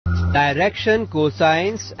Direction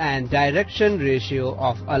cosines and direction ratio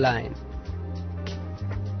of a line.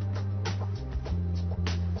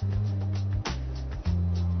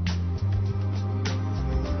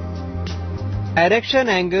 Erection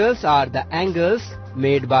angles are the angles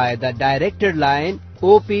made by the directed line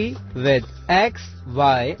OP with X,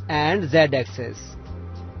 Y and Z axis.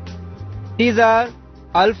 These are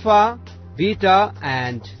alpha, beta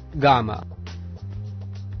and gamma.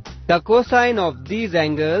 The cosine of these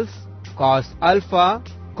angles, cos alpha,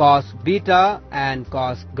 cos beta and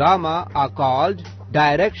cos gamma, are called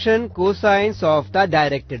direction cosines of the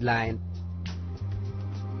directed line.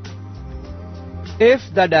 If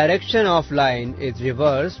the direction of line is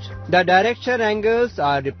reversed, the direction angles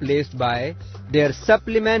are replaced by their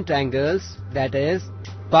supplement angles, that is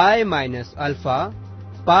pi minus alpha,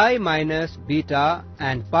 pi minus beta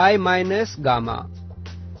and pi minus gamma.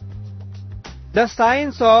 The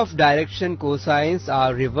signs of direction cosines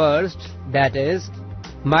are reversed, that is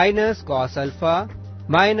minus cos alpha,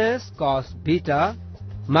 minus cos beta,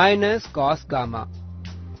 minus cos gamma.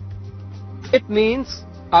 It means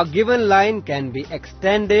a given line can be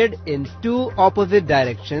extended in two opposite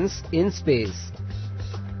directions in space.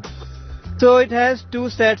 So it has two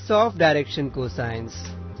sets of direction cosines.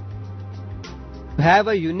 To have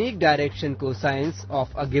a unique direction cosines of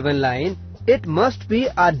a given line, it must be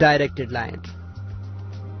a directed line.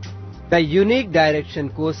 The unique direction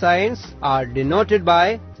cosines are denoted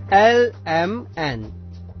by L, M, N.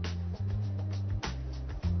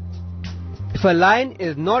 If a line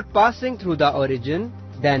is not passing through the origin,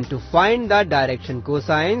 then to find the direction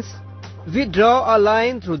cosines, we draw a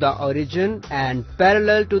line through the origin and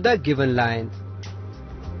parallel to the given line.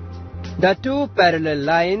 The two parallel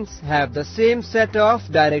lines have the same set of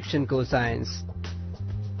direction cosines.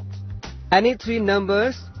 Any three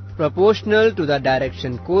numbers proportional to the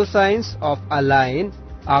direction cosines of a line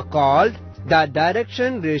are called the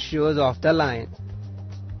direction ratios of the line.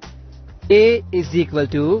 A is equal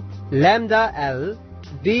to lambda L,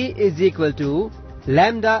 B is equal to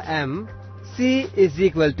lambda M, C is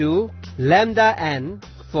equal to lambda N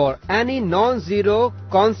for any non-zero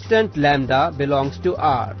constant lambda belongs to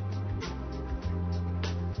R.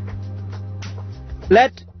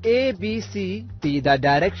 Let A, B, C be the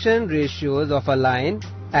direction ratios of a line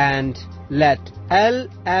and let L,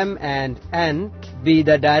 M and N be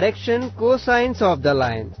the direction cosines of the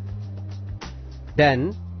line.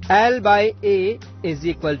 Then L by A is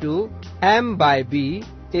equal to M by B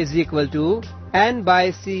is equal to N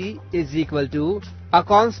by C is equal to a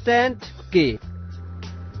constant K.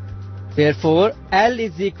 Therefore, L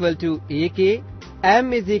is equal to AK,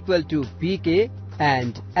 M is equal to PK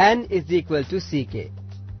and N is equal to CK.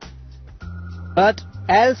 But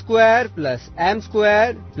L square plus M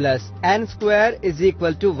square plus N square is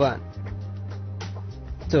equal to 1.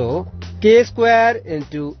 So, K square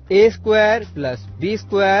into A square plus B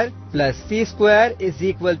square plus C square is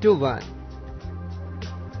equal to 1.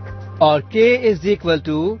 Or K is equal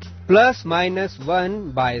to plus minus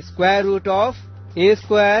 1 by square root of A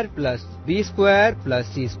square plus B square plus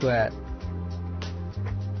C square.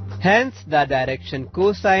 Hence the direction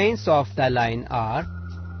cosines of the line are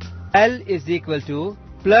L is equal to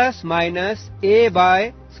plus minus A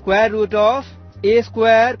by square root of A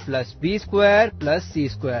square plus B square plus C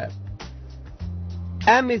square.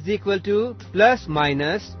 M is equal to plus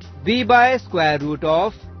minus B by square root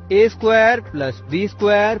of A square plus B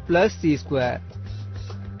square plus C square.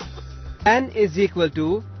 N is equal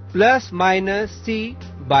to plus minus C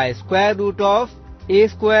by square root of A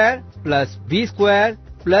square plus B square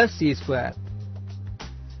plus C square.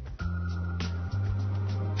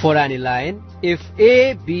 For any line, if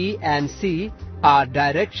A, B and C are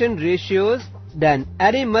direction ratios, then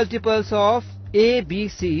any multiples of A, B,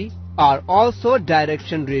 C are also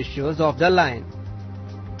direction ratios of the line.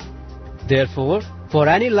 Therefore, for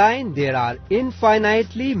any line there are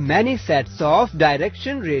infinitely many sets of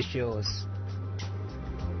direction ratios.